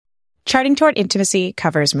Charting Toward Intimacy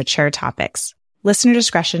covers mature topics. Listener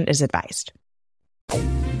discretion is advised.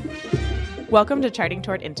 Welcome to Charting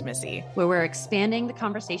Toward Intimacy, where we're expanding the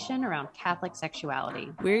conversation around Catholic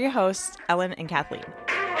sexuality. We're your hosts, Ellen and Kathleen.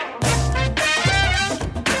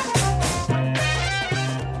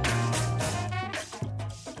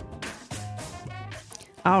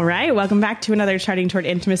 All right, welcome back to another Charting Toward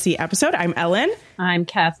Intimacy episode. I'm Ellen. I'm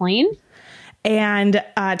Kathleen. And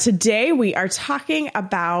today we are talking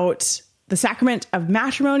about the sacrament of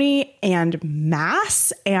matrimony and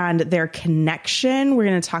Mass and their connection. We're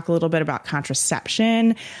going to talk a little bit about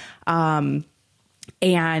contraception. We're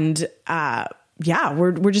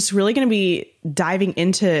just really going to be diving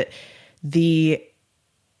into the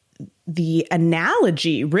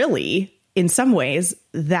analogy, really, in some ways,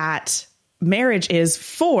 that marriage is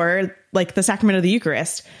for, like, the sacrament of the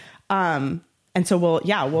Eucharist. And so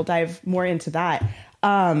we'll dive more into that.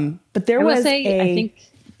 But there was I think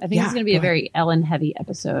it's going to be a very Ellen heavy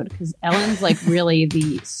episode, because Ellen's like really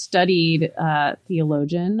the studied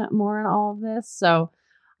theologian more in all of this. So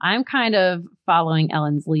I'm kind of following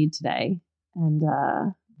Ellen's lead today, and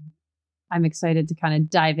I'm excited to kind of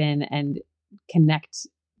dive in and connect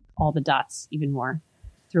all the dots even more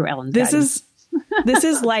through Ellen's guidance. This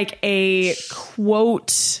is like a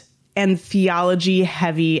quote and theology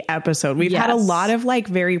heavy episode. We've had a lot of like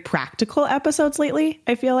very practical episodes lately,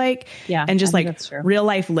 I feel like. Yeah. And just like real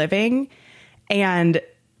life living. And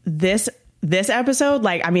this episode,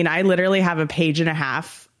 like, I mean, I literally have a page and a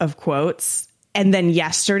half of quotes. And then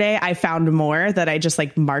yesterday I found more that I just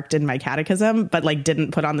like marked in my catechism, but like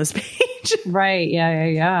didn't put on this page. Right.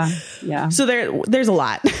 Yeah. So there's a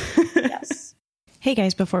lot. Yes. Hey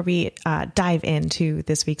guys, before we dive into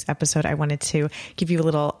this week's episode, I wanted to give you a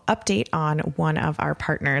little update on one of our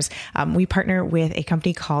partners. We partner with a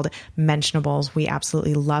company called Mentionables. We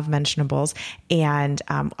absolutely love Mentionables, and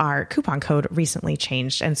our coupon code recently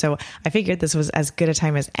changed. And so I figured this was as good a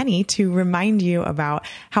time as any to remind you about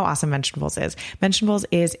how awesome Mentionables is. Mentionables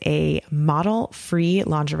is a model-free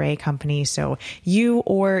lingerie company, so you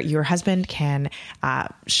or your husband can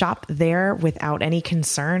shop there without any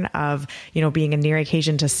concern of, being a near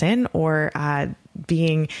occasion to sin or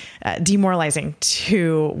being demoralizing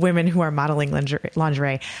to women who are modeling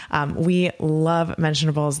lingerie. We love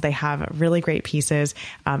Mentionables. They have really great pieces,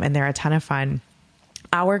 and they're a ton of fun.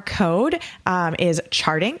 Our code is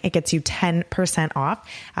charting. It gets you 10% off.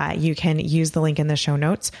 You can use the link in the show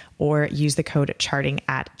notes or use the code charting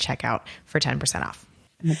at checkout for 10% off.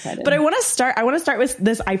 I'm excited. But I want to start with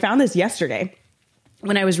this. I found this yesterday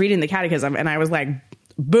when I was reading the catechism, and I was like,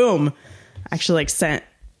 boom. Actually, I sent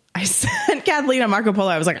Kathleen a Marco Polo.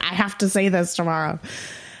 I was like, I have to say this tomorrow.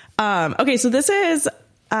 Okay, so this is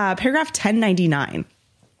paragraph 1099.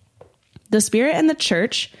 The Spirit and the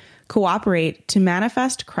Church cooperate to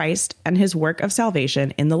manifest Christ and his work of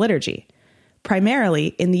salvation in the liturgy, primarily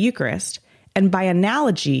in the Eucharist, and by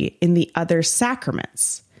analogy in the other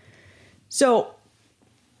sacraments. So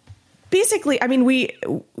basically, I mean,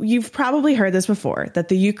 you've probably heard this before, that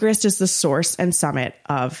the Eucharist is the source and summit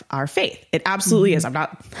of our faith. It absolutely is. I'm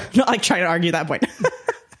not like trying to argue that point.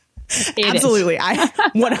 Absolutely. I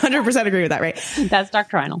 100% agree with that, right? That's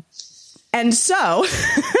doctrinal. And so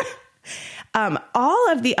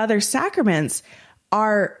all of the other sacraments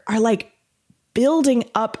are like building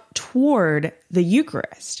up toward the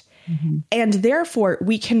Eucharist. Mm-hmm. And therefore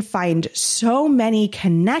we can find so many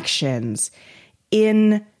connections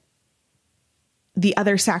in the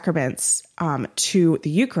other sacraments to the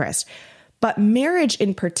Eucharist. But marriage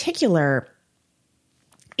in particular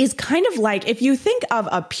is kind of like, if you think of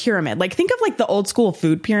a pyramid, like think of like the old school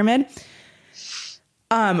food pyramid,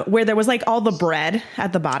 where there was like all the bread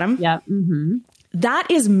at the bottom. Yeah. Mm-hmm.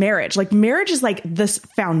 That is marriage. Like marriage is like this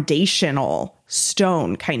foundational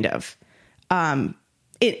stone kind of,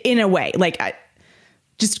 in a way, like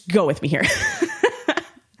just go with me here.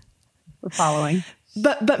 We're following.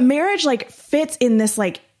 But marriage like fits in this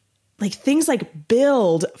like things like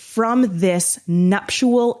build from this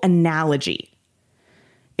nuptial analogy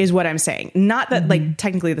is what I'm saying. Not that like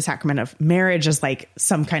technically the sacrament of marriage is like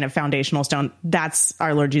some kind of foundational stone. That's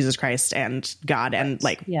our Lord Jesus Christ and God and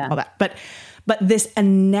like all that. But this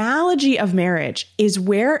analogy of marriage is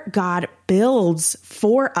where God builds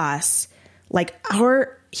for us like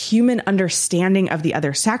our human understanding of the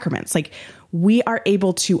other sacraments. Like we are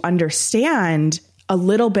able to understand a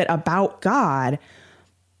little bit about God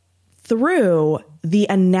through the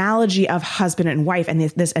analogy of husband and wife and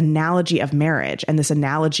this analogy of marriage and this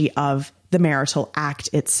analogy of the marital act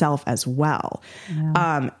itself as well.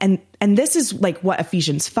 Yeah. And this is like what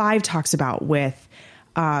Ephesians 5 talks about with,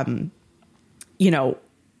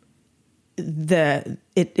 the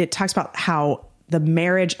it talks about how the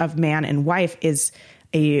marriage of man and wife is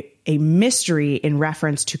a mystery in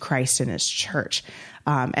reference to Christ and his church.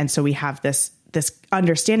 And so we have this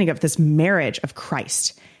understanding of this marriage of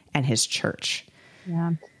Christ and his church.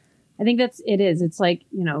 Yeah. I think it is. It's like,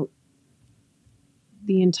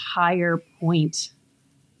 the entire point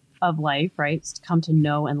of life, right? Is to come to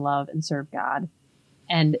know and love and serve God.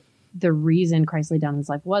 And the reason Christ laid down his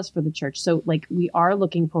life was for the church. So like, we are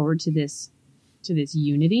looking forward to this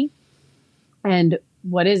unity. And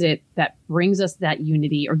what is it that brings us that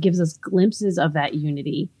unity or gives us glimpses of that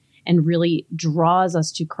unity and really draws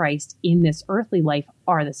us to Christ in this earthly life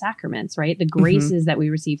are the sacraments, right? The graces that we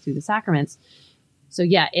receive through the sacraments. So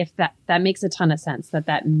yeah, if that makes a ton of sense,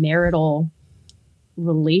 that marital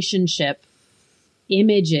relationship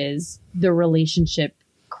images the relationship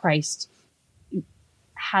Christ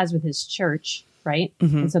has with his church, right?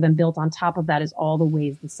 And so then built on top of that is all the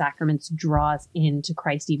ways the sacraments draw us into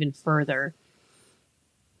Christ even further.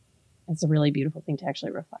 It's a really beautiful thing to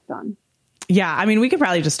actually reflect on. Yeah. I mean, we could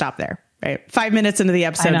probably just stop there, right? 5 minutes into the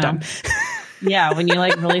episode, done. Yeah. When you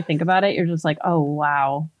like really think about it, you're just like, oh,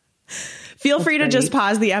 wow. Feel free to just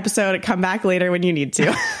pause the episode and come back later when you need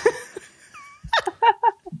to.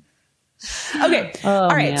 Okay. All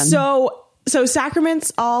right. Man. So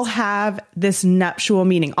sacraments all have this nuptial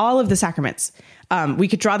meaning, all of the sacraments. We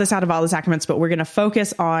could draw this out of all the sacraments, but we're going to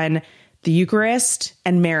focus on the Eucharist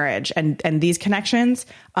and marriage and these connections.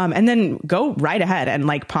 And then go right ahead and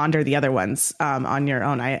like ponder the other ones on your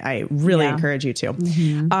own. I really encourage you to.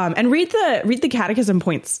 And read the catechism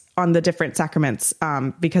points on the different sacraments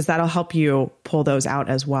because that'll help you pull those out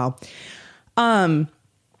as well.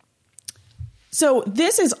 So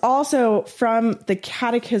this is also from the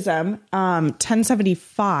Catechism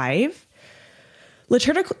 1075.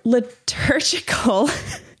 Liturgical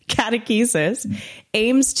catechesis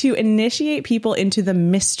aims to initiate people into the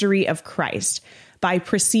mystery of Christ by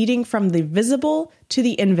proceeding from the visible to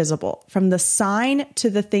the invisible, from the sign to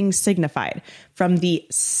the thing signified, from the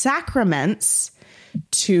sacraments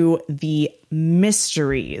to the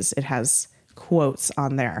mysteries. It has quotes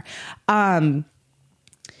on there.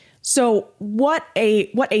 So what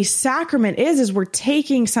a sacrament is we're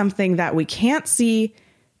taking something that we can't see,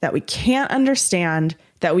 that we can't understand,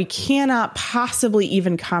 that we cannot possibly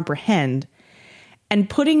even comprehend, and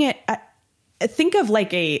putting it, think of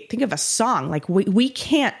a song. Like we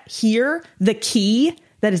can't hear the key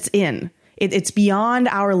that it's in. It's beyond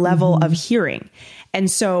our level of hearing. And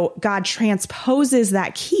so God transposes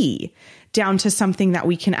that key down to something that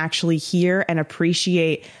we can actually hear and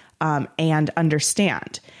appreciate and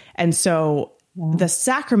understand. And so the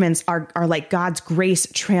sacraments are like God's grace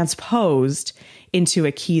transposed into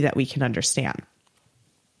a key that we can understand.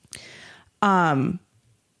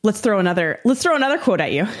 Let's throw another quote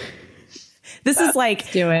at you. This is like,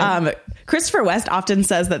 Christopher West often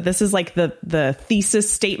says that this is like the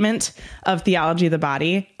thesis statement of theology of the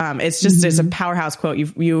body. It's a powerhouse quote.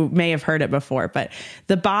 You may have heard it before, but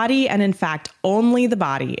the body, and in fact, only the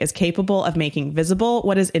body, is capable of making visible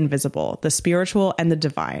what is invisible, the spiritual and the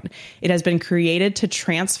divine. It has been created to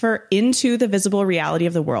transfer into the visible reality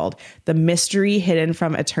of the world the mystery hidden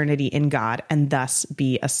from eternity in God, and thus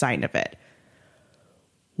be a sign of it.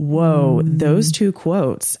 Whoa, those two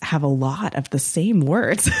quotes have a lot of the same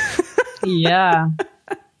words. Yeah.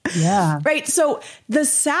 Right. So the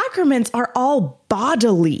sacraments are all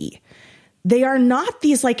bodily. They are not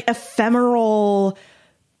these like ephemeral,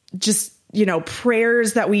 just,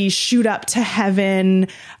 prayers that we shoot up to heaven,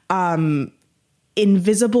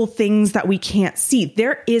 invisible things that we can't see.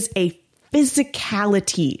 There is a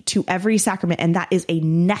physicality to every sacrament, and that is a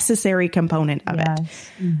necessary component of it.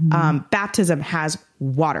 Baptism has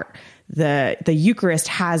water. The Eucharist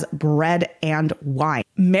has bread and wine.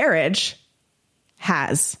 Marriage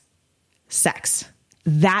has sex.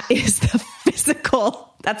 That is that's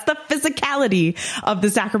the physicality of the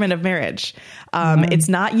sacrament of marriage. It's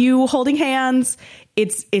not you holding hands.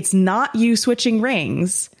 It's not you switching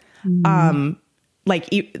rings. The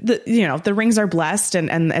rings are blessed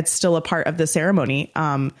and it's still a part of the ceremony.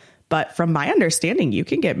 But from my understanding, you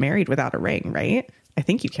can get married without a ring, right? I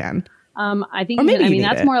think you can. I think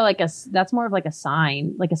that's more of like a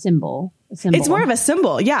sign, like a symbol. It's more of a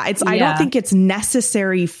symbol. Yeah. I don't think it's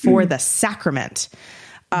necessary for the sacrament.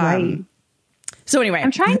 Right. So anyway,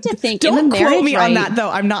 I'm trying to think. Don't quote me on that though.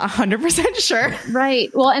 I'm not 100% sure. Right.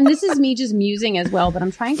 Well, and this is me just musing as well, but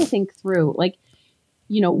I'm trying to think through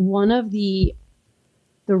one of the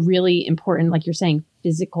really important, like you're saying,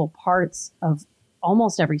 physical parts of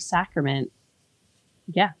almost every sacrament.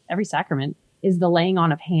 Yeah. Every sacrament is the laying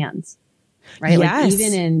on of hands, right? Yes. Like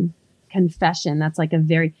even in confession, that's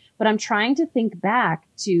But I'm trying to think back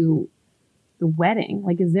to the wedding.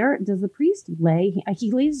 Like, does the priest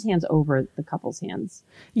he lays his hands over the couple's hands?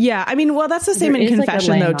 Yeah. I mean, well, that's the same in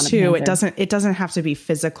confession though, too. It doesn't have to be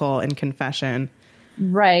physical in confession.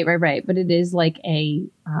 Right. But it is like a,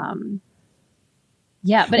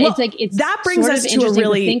 that brings us to a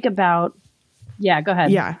really think about. Yeah, go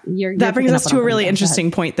ahead. Yeah. That brings us to a really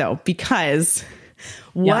interesting point though, because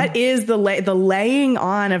what is the laying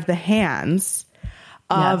on of the hands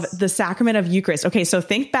of the sacrament of Eucharist? Okay. So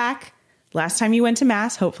think back. Last time you went to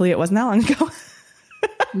mass, hopefully it wasn't that long ago.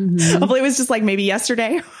 Hopefully it was just like maybe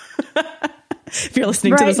yesterday. If you're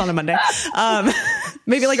listening to this on a Monday,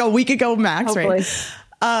 maybe like a week ago max, hopefully.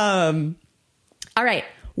 Right? All right.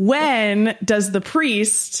 When does the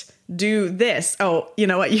priest do this? Oh, you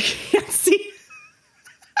know what? You can't see.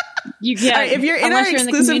 You can't. Right, if you're in our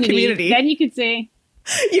exclusive community, then you can see.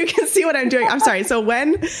 You can see what I'm doing. I'm sorry. So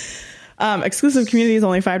when... exclusive community is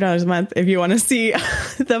only $5 a month. If you want to see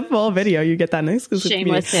the full video, you get that in exclusive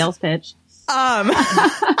shameless community. Sales pitch. I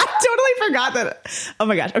totally forgot that. Oh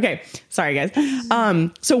my gosh. Okay. Sorry guys.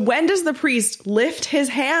 So when does the priest lift his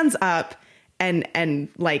hands up and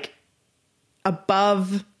like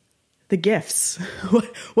above the gifts?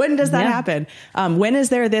 When does that happen? When is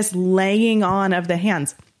there this laying on of the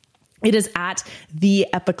hands? It is at the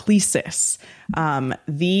epiclesis.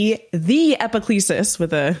 The epiclesis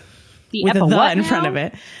with a in front of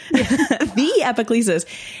it. The epiclesis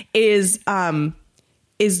is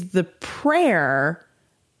the prayer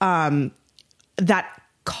that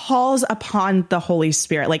calls upon the Holy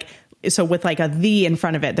Spirit. Like, so with like a "the" in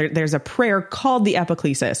front of it, there's a prayer called the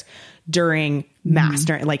epiclesis during Mass,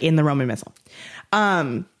 during, like in the Roman Missal.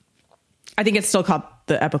 I think it's still called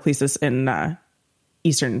the epiclesis in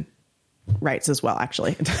Eastern rites as well,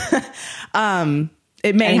 actually.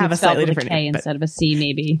 It may have a slightly different name instead of a C,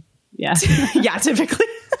 maybe. Yeah. Yeah, typically.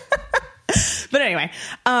 But anyway,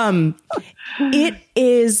 it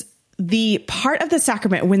is the part of the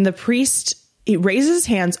sacrament when the priest raises his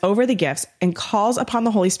hands over the gifts and calls upon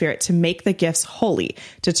the Holy Spirit to make the gifts holy,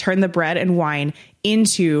 to turn the bread and wine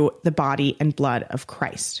into the body and blood of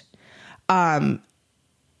Christ. And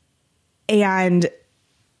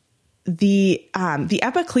the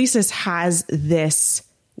epiclesis has this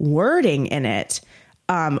wording in it,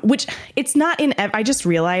 which it's not in, I just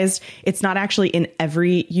realized it's not actually in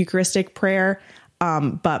every Eucharistic prayer,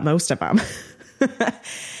 but most of them.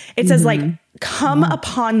 It says like, come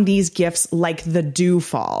upon these gifts like the dew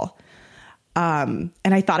fall. And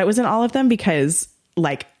I thought it was in all of them because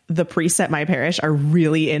like the priests at my parish are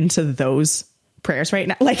really into those prayers right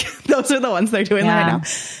now. Like those are the ones they're doing right now.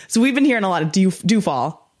 So we've been hearing a lot of dew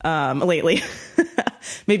fall lately.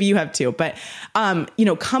 Maybe you have too, but,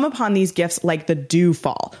 come upon these gifts like the dew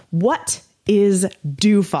fall. What is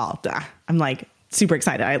dew fall? I'm like super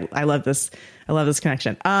excited. I love this. I love this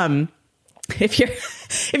connection. If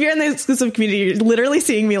you're in the exclusive community, you're literally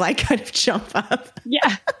seeing me like kind of jump up.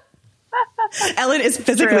 Yeah. Ellen is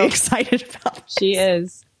physically excited about this. She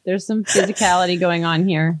is. There's some physicality going on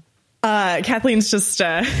here. Kathleen's just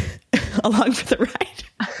along for the ride.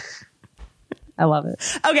 I love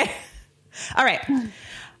it. Okay. All right.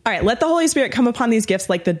 Let the Holy Spirit come upon these gifts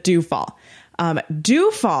like the dew fall.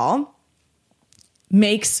 Dew fall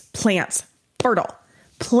makes plants fertile.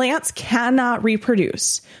 Plants cannot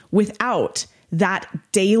reproduce without that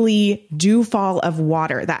daily dew fall of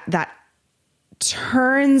water that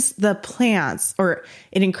turns the plants, or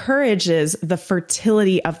it encourages the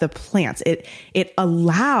fertility of the plants. It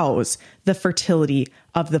allows the fertility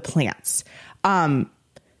of the plants.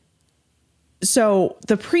 So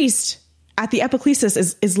the priest at the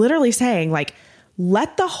epiclesis is literally saying like,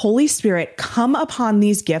 let the Holy Spirit come upon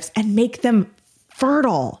these gifts and make them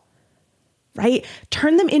fertile, right?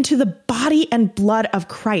 Turn them into the body and blood of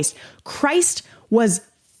Christ. Christ was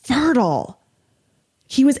fertile.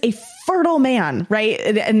 He was a fertile man, right?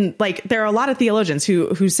 And like, there are a lot of theologians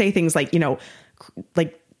who say things like,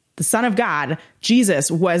 like the Son of God,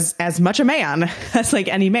 Jesus, was as much a man as like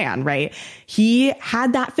any man, right? He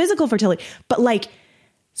had that physical fertility, but like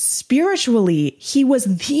spiritually, he was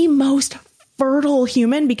the most fertile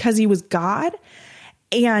human because he was God,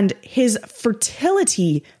 and his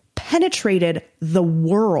fertility penetrated the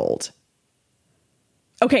world.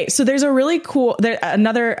 Okay, so there's a really cool,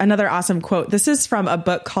 another awesome quote. This is from a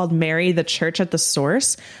book called Mary, the Church at the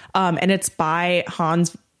Source, and it's by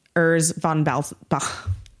Hans Urs von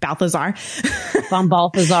Balthasar. Von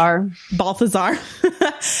Balthasar. Balthasar.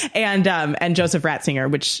 and Joseph Ratzinger,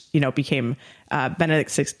 which, became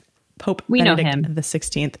Benedict XVI. Pope we Benedict know him. the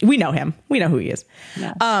 16th. We know him. We know who he is.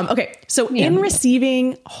 Yes. Okay. So in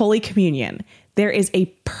receiving Holy Communion, there is a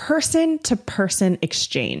person-to-person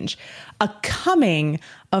exchange, a coming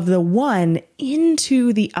of the one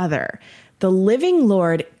into the other. The living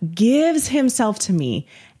Lord gives himself to me,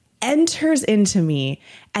 enters into me,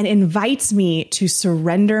 and invites me to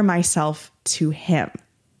surrender myself to him.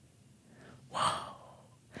 Whoa.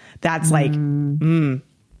 That's like,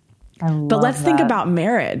 But let's think about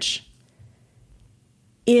marriage.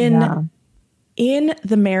 In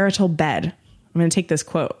the marital bed, I'm going to take this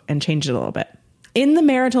quote and change it a little bit. In the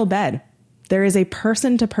marital bed, there is a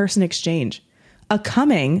person-to-person exchange, a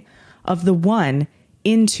coming of the one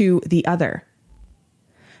into the other.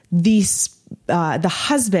 The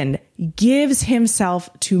husband gives himself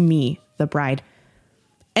to me, the bride,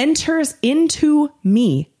 enters into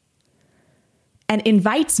me, and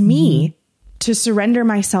invites me to surrender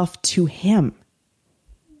myself to him.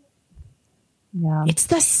 Yeah. It's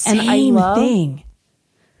the same thing.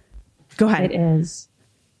 Go ahead. It is.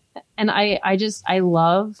 And I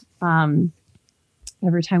love,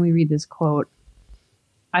 every time we read this quote,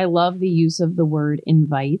 I love the use of the word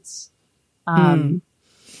invites. I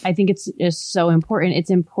think it's just so important. It's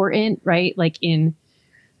important, right? Like in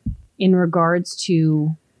regards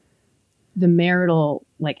to the marital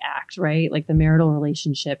act, right? Like the marital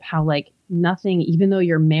relationship, how nothing, even though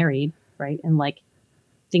you're married, right? And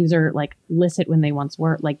things are licit when they once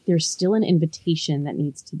were, there's still an invitation that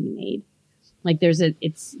needs to be made.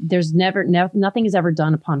 Nothing is ever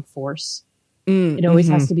done upon force. It always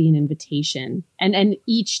has to be an invitation. And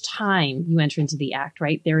each time you enter into the act,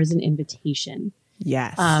 right, there is an invitation.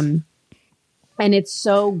 Yes. And it's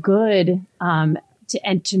so good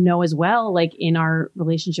to know as well, in our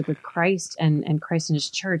relationship with Christ and Christ and his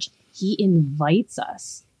church, he invites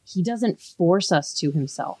us. He doesn't force us to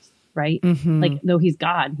himself, right? Though he's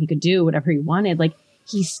God, he could do whatever he wanted.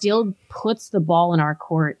 He still puts the ball in our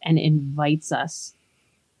court and invites us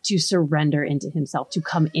to surrender into himself, to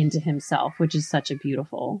come into himself, which is such a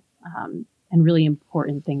beautiful and really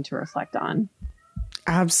important thing to reflect on.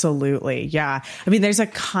 Absolutely. Yeah. I mean, there's a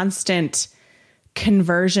constant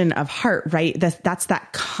conversion of heart, right? That's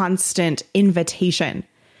that constant invitation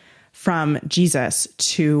from Jesus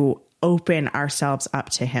to open ourselves up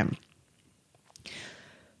to him.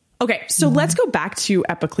 Okay, so let's go back to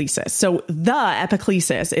epiclesis. So the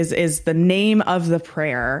epiclesis is the name of the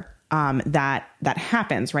prayer that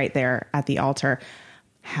happens right there at the altar.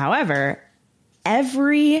 However,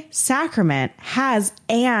 every sacrament has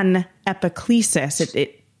an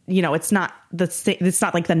epiclesis. It's not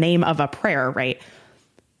like the name of a prayer, right?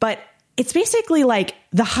 But it's basically like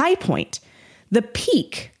the high point, the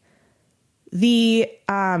peak, the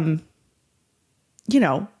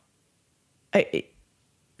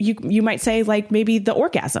you might say maybe the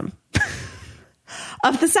orgasm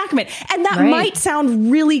of the sacrament. And that might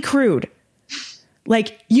sound really crude.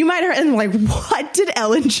 You might have been what did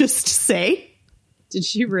Ellen just say? Did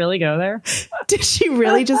she really go there? Did she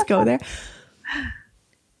really just go there?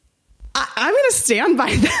 I'm going to stand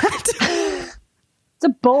by that. It's a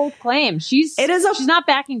bold claim. She's not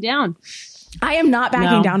backing down. I am not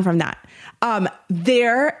backing down from that.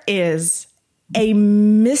 There is a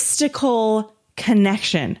mystical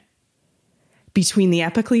connection between the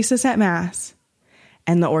epiclesis at Mass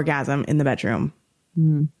and the orgasm in the bedroom.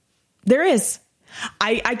 There is.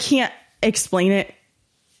 I can't explain it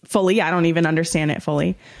fully. I don't even understand it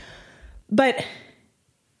fully. But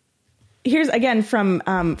here's again from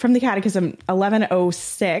the Catechism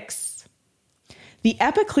 1106. The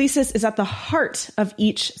epiclesis is at the heart of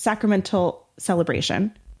each sacramental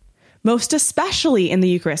celebration, most especially in the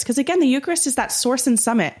Eucharist. Because again, the Eucharist is that source and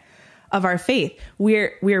summit of our faith.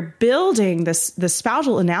 We're building this, the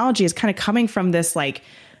spousal analogy is kind of coming from this,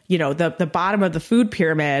 the bottom of the food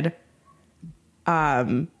pyramid,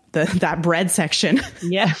 that bread section.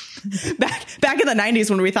 Yeah. back in the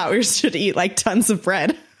 90s when we thought we should eat tons of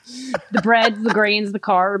bread. The bread, the grains, the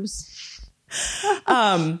carbs.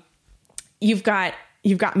 You've got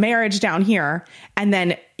marriage down here, and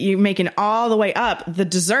then you're making all the way up. The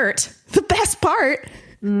dessert, the best part,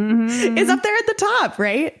 is up there at the top,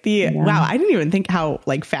 right? Wow, I didn't even think how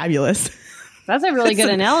fabulous. That's a really good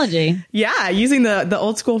analogy. Yeah, using the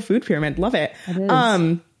old school food pyramid. Love it. It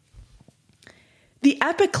is. The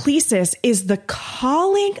epiclesis is the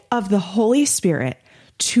calling of the Holy Spirit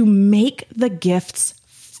to make the gifts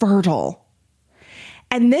fertile.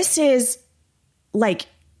 And this is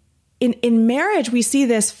in marriage, we see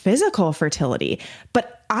this physical fertility,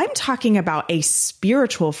 but I'm talking about a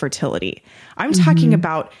spiritual fertility. I'm talking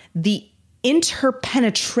about the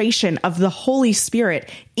interpenetration of the Holy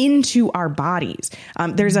Spirit into our bodies.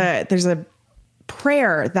 There's a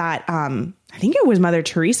prayer that I think it was Mother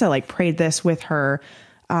Teresa prayed this with her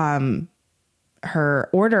her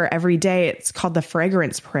order every day. It's called the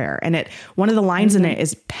fragrance prayer. And one of the lines in it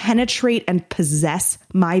is penetrate and possess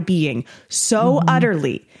my being so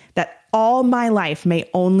utterly that all my life may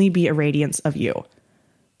only be a radiance of you.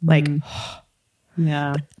 Like,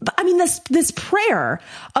 yeah. But I mean, this prayer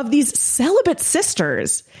of these celibate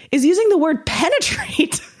sisters is using the word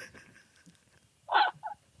penetrate.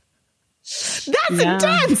 That's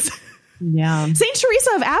intense. Yeah. Saint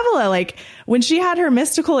Teresa of Avila, like when she had her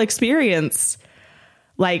mystical experience,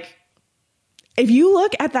 like if you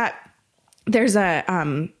look at that, there's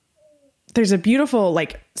a beautiful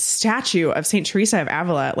like statue of Saint Teresa of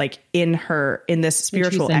Avila, like in this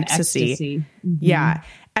spiritual ecstasy. Yeah.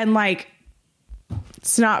 And like,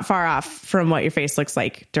 it's not far off from what your face looks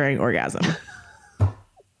like during orgasm.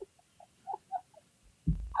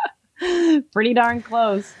 Pretty darn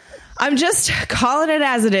close. I'm just calling it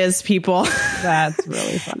as it is, people. That's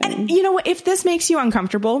really funny. And you know what? If this makes you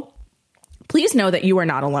uncomfortable, please know that you are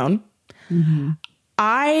not alone.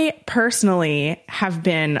 I personally have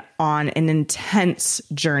been on an intense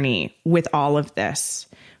journey with all of this,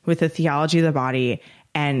 with the theology of the body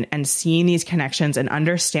and seeing these connections and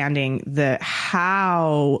understanding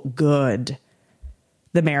how good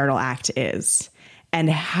the marital act is. And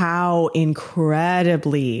how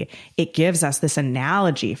incredibly it gives us this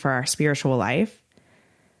analogy for our spiritual life.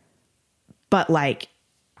 But like,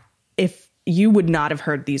 if you would not have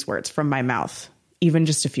heard these words from my mouth, even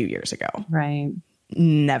just a few years ago. Right.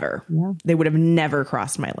 Never. Yeah. They would have never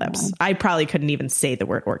crossed my lips. Yeah. I probably couldn't even say the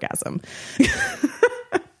word orgasm.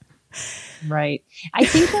 Right. I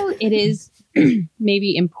think though it is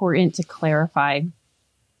maybe important to clarify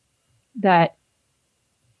that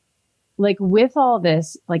like with all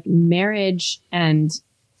this, like marriage and,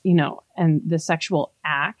 and the sexual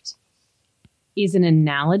act is an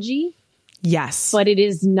analogy. Yes. But it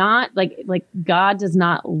is not like God does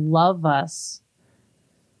not love us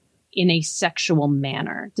in a sexual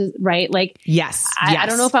manner. Right. Like, yes. I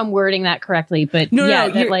don't know if I'm wording that correctly, but no,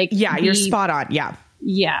 you're spot on. Yeah.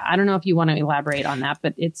 Yeah. I don't know if you want to elaborate on that,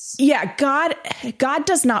 but it's. Yeah. God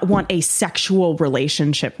does not want a sexual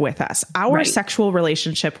relationship with us. Our sexual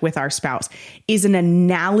relationship with our spouse is an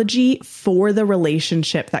analogy for the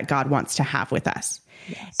relationship that God wants to have with us.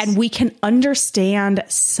 Yes. And we can understand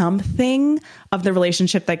something of the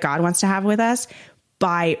relationship that God wants to have with us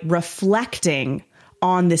by reflecting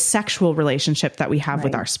on the sexual relationship that we have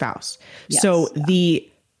with our spouse. Yes. So the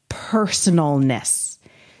personalness,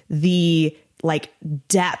 the like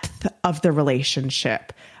depth of the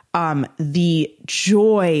relationship, the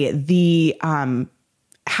joy, the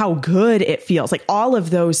how good it feels, like all of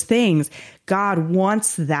those things. God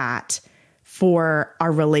wants that for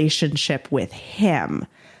our relationship with him.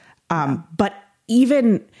 But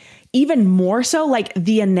even more so, like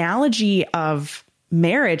the analogy of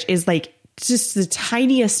marriage is like just the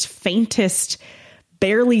tiniest, faintest,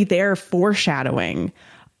 barely there foreshadowing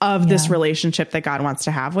of this relationship that God wants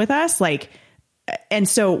to have with us. Like, and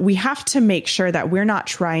so we have to make sure that we're not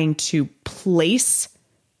trying to place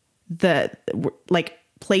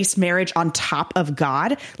marriage on top of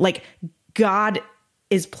God. Like God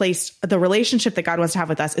is placed, the relationship that God wants to have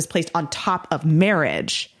with us is placed on top of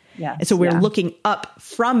marriage. Yeah. And so we're looking up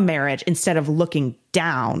from marriage instead of looking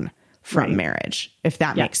down from marriage, if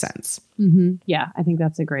that makes sense. Mm-hmm. Yeah. I think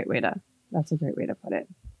that's a great way to put it.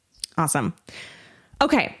 Awesome.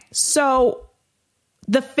 Okay. So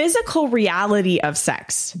the physical reality of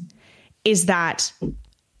sex is that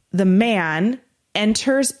the man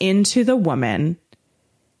enters into the woman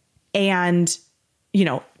and,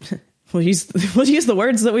 we'll use the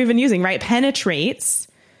words that we've been using, right? Penetrates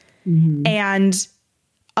and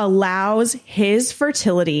allows his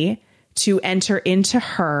fertility to enter into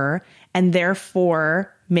her and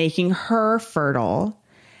therefore making her fertile.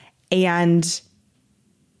 And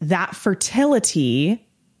that fertility,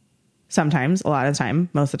 sometimes, a lot of the time,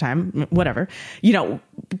 most of the time, whatever,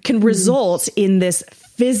 can result in this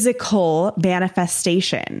physical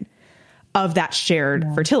manifestation of that shared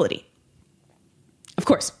fertility. Of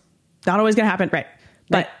course, not always going to happen. Right.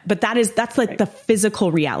 But that's like the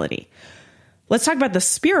physical reality. Let's talk about the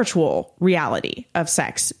spiritual reality of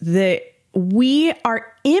sex. We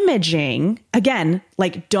are imaging, again,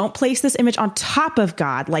 like don't place this image on top of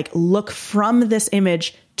God, like look from this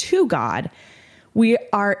image to God. We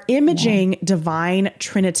are imaging divine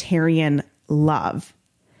Trinitarian love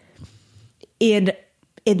in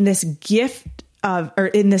this gift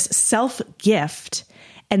in this self gift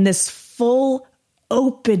and this full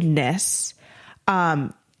openness,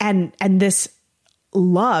 and this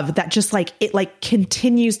love that just like it like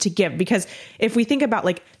continues to give. Because if we think about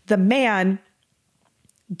like the man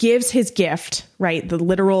gives his gift, right? The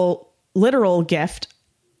literal literal gift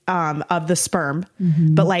of the sperm,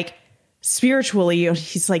 but like spiritually,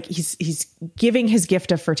 he's giving his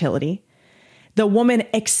gift of fertility. The woman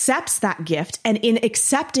accepts that gift, and in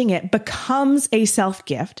accepting it becomes a self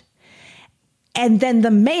gift. And then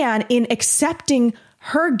the man, in accepting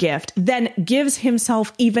her gift, then gives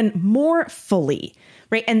himself even more fully,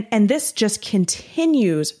 right? And this just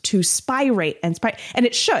continues to spirate and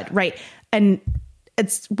it should, right? And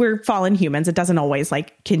we're fallen humans. It doesn't always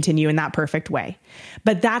like continue in that perfect way,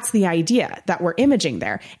 but that's the idea that we're imaging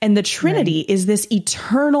there. And the Trinity is this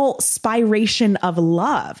eternal spiration of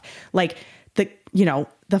love. Like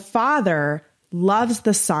the Father loves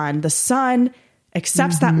the Son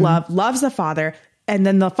accepts that love, loves the Father, and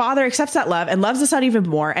then the Father accepts that love and loves the Son even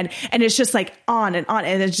more. And it's just like on and on.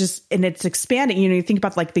 And it's expanding. You think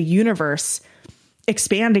about like the universe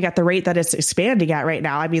expanding at the rate that it's expanding at right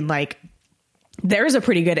now. I mean, like, there's a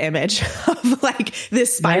pretty good image of like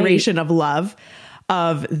this spiration of love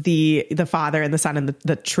of the Father and the Son and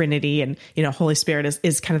the Trinity, and, Holy Spirit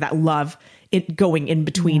is kind of that love going in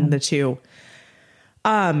between the two.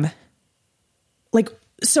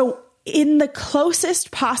 So in the closest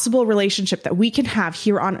possible relationship that we can have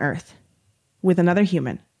here on earth with another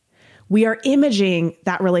human, we are imaging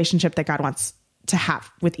that relationship that God wants to have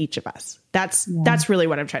with each of us. That's really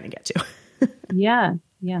what I'm trying to get to. Yeah.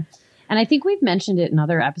 And I think we've mentioned it in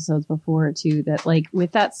other episodes before too, that like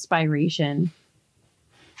with that spiration,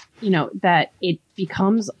 that it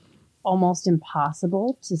becomes almost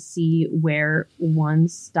impossible to see where one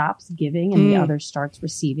stops giving and the other starts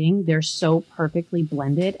receiving. They're so perfectly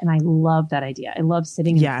blended. And I love that idea. I love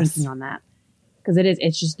sitting and thinking on that, because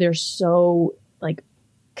it's just, they're so like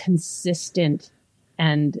consistent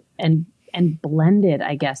and blended,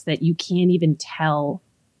 I guess, that you can't even tell.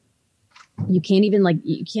 You can't even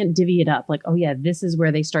you can't divvy it up. Like, oh yeah, this is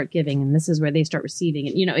where they start giving and this is where they start receiving.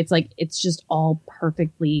 And, it's like, it's just all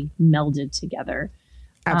perfectly melded together.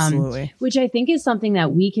 Absolutely. Which I think is something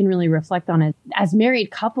that we can really reflect on as married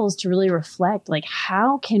couples, to really reflect, like,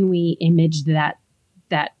 how can we image that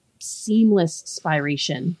seamless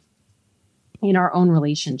spiration in our own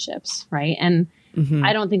relationships. Right. And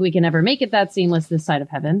I don't think we can ever make it that seamless this side of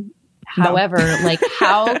heaven. No. However, like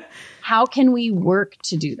how can we work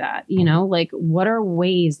to do that? Like, what are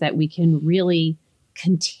ways that we can really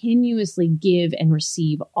continuously give and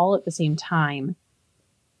receive all at the same time?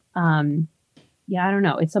 Yeah, I don't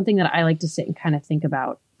know. It's something that I like to sit and kind of think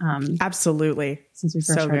about. Absolutely. Since we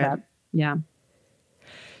first heard that. Yeah.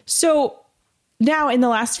 So now in the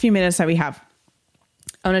last few minutes that we have,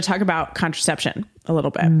 I want to talk about contraception a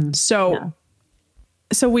little bit.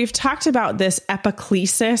 So we've talked about this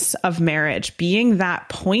epiclesis of marriage being that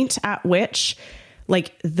point at which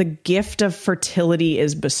like the gift of fertility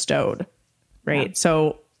is bestowed, right? Yeah.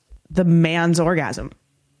 So the man's orgasm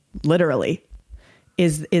literally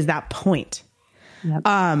is that point.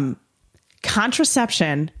 Yep.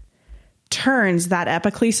 Contraception turns that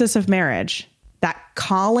epiclesis of marriage, that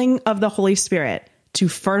calling of the Holy Spirit to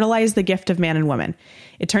fertilize the gift of man and woman,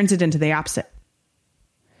 it turns it into the opposite.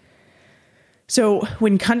 So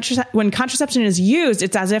when contraception is used,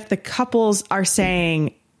 it's as if the couples are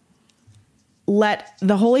saying, let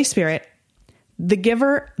the Holy Spirit, the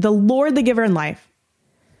giver, the Lord, the giver in life,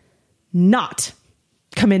 not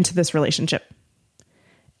come into this relationship,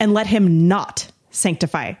 and let him not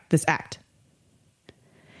sanctify this act.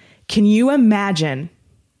 Can you imagine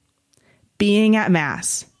being at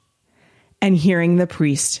Mass and hearing the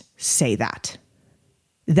priest say that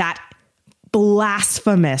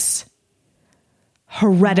blasphemous,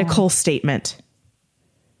 heretical statement,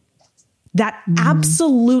 that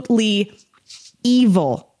absolutely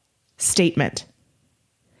evil statement?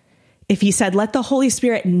 If he said, let the Holy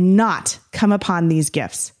Spirit not come upon these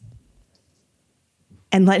gifts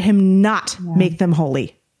and let him not make them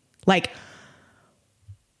holy. Like,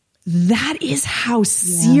 that is how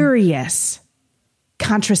serious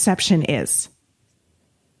contraception is.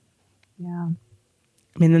 Yeah.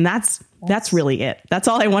 I mean, then that's really it. That's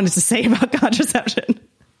all I wanted to say about contraception.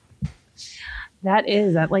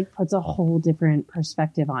 That like puts a whole different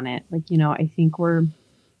perspective on it. Like, I think we're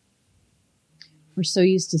so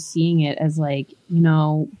used to seeing it as like,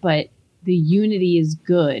 but the unity is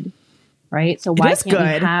good, right? So why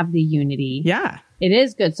can't we have the unity? Yeah. It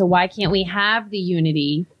is good. So why can't we have the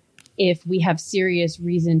unity if we have serious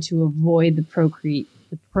reason to avoid the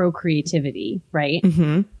procreativity, right?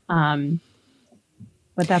 Mm-hmm.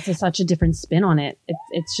 But that's such a different spin on it.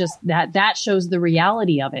 It's just that shows the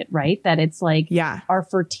reality of it, right? That it's like, our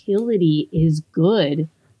fertility is good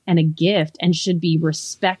and a gift and should be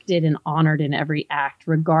respected and honored in every act,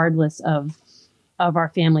 regardless of of our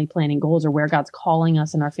family planning goals, or where God's calling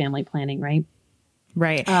us in our family planning, right?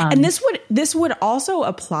 Right. And this would also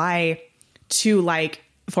apply to, like,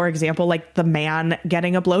 for example, like the man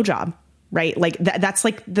getting a blowjob, right? Like that's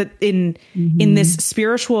like in this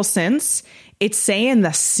spiritual sense, it's saying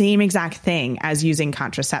the same exact thing as using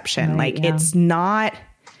contraception. Right, like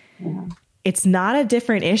it's not a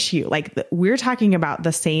different issue. Like we're talking about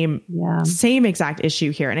the same exact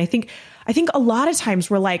issue here. And I think a lot of times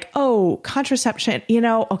we're like, oh, contraception,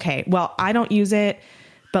 okay, well, I don't use it,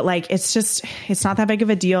 but like, it's not that big of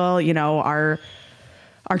a deal.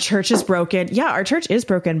 Our church is broken. Yeah, our church is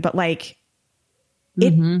broken, but like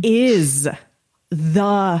it is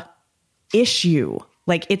the issue.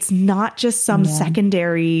 Like it's not just some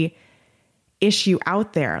secondary issue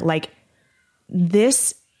out there. Like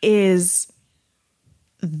this is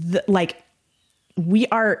like we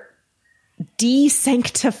are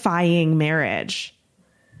desanctifying marriage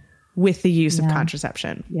with the use of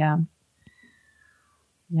contraception. Yeah.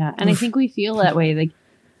 Yeah. And I think we feel that way. Like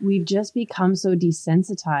we've just become so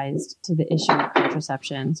desensitized to the issue of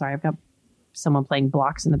contraception. Sorry, I've got someone playing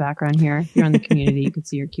blocks in the background here. If you're on the community, you could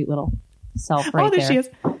see your cute little self right there. She is.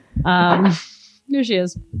 There she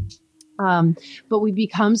is. But we've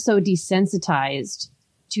become so desensitized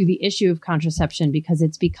to the issue of contraception because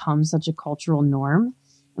it's become such a cultural norm.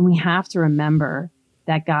 And we have to remember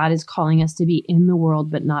that God is calling us to be in the world,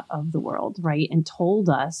 but not of the world, right? And told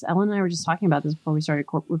us, Ellen and I were just talking about this before we started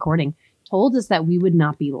recording, told us that we would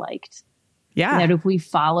not be liked. Yeah. That if we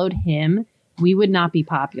followed him, we would not be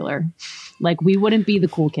popular. Like we wouldn't be the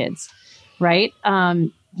cool kids, right?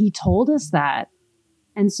 He told us that.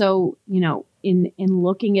 And so, in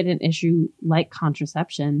looking at an issue like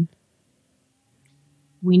contraception,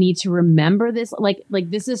 we need to remember this. Like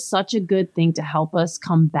this is such a good thing to help us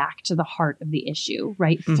come back to the heart of the issue,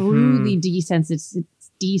 right? Through the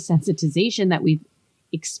desensitization that we've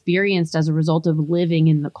experienced as a result of living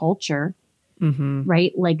in the culture,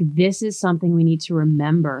 right? Like this is something we need to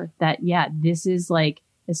remember that, this is like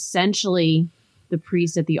essentially the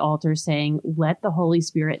priest at the altar saying, let the Holy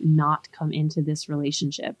Spirit not come into this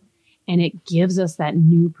relationship. And it gives us that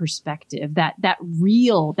new perspective, that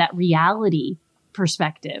reality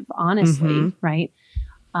perspective, honestly, right?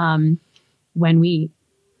 When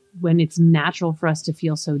it's natural for us to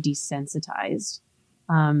feel so desensitized.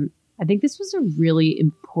 I think this was a really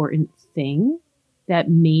important thing that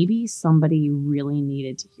maybe somebody really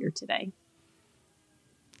needed to hear today.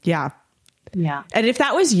 Yeah. Yeah. And if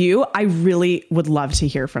that was you, I really would love to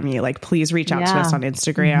hear from you. Like, please reach out to us on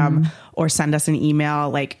Instagram or send us an email.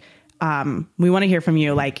 Like, we want to hear from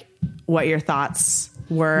you, like what your thoughts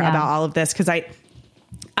were about all of this. Cause I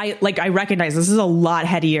recognize this is a lot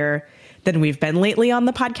headier than we've been lately on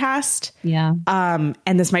the podcast. Yeah.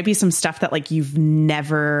 And this might be some stuff that like you've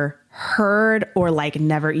never heard or like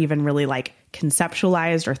never even really like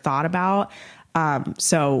conceptualized or thought about.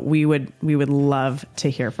 So we would love to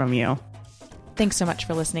hear from you. Thanks so much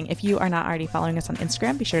for listening. If you are not already following us on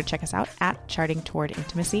Instagram, be sure to check us out at Charting Toward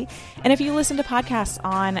Intimacy. And if you listen to podcasts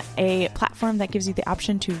on a platform that gives you the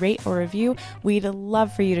option to rate or review, we'd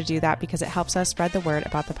love for you to do that because it helps us spread the word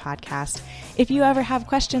about the podcast. If you ever have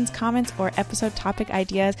questions, comments, or episode topic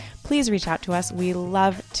ideas, please reach out to us. We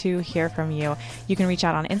love to hear from you. You can reach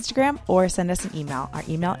out on Instagram or send us an email. Our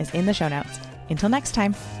email is in the show notes. Until next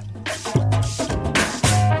time.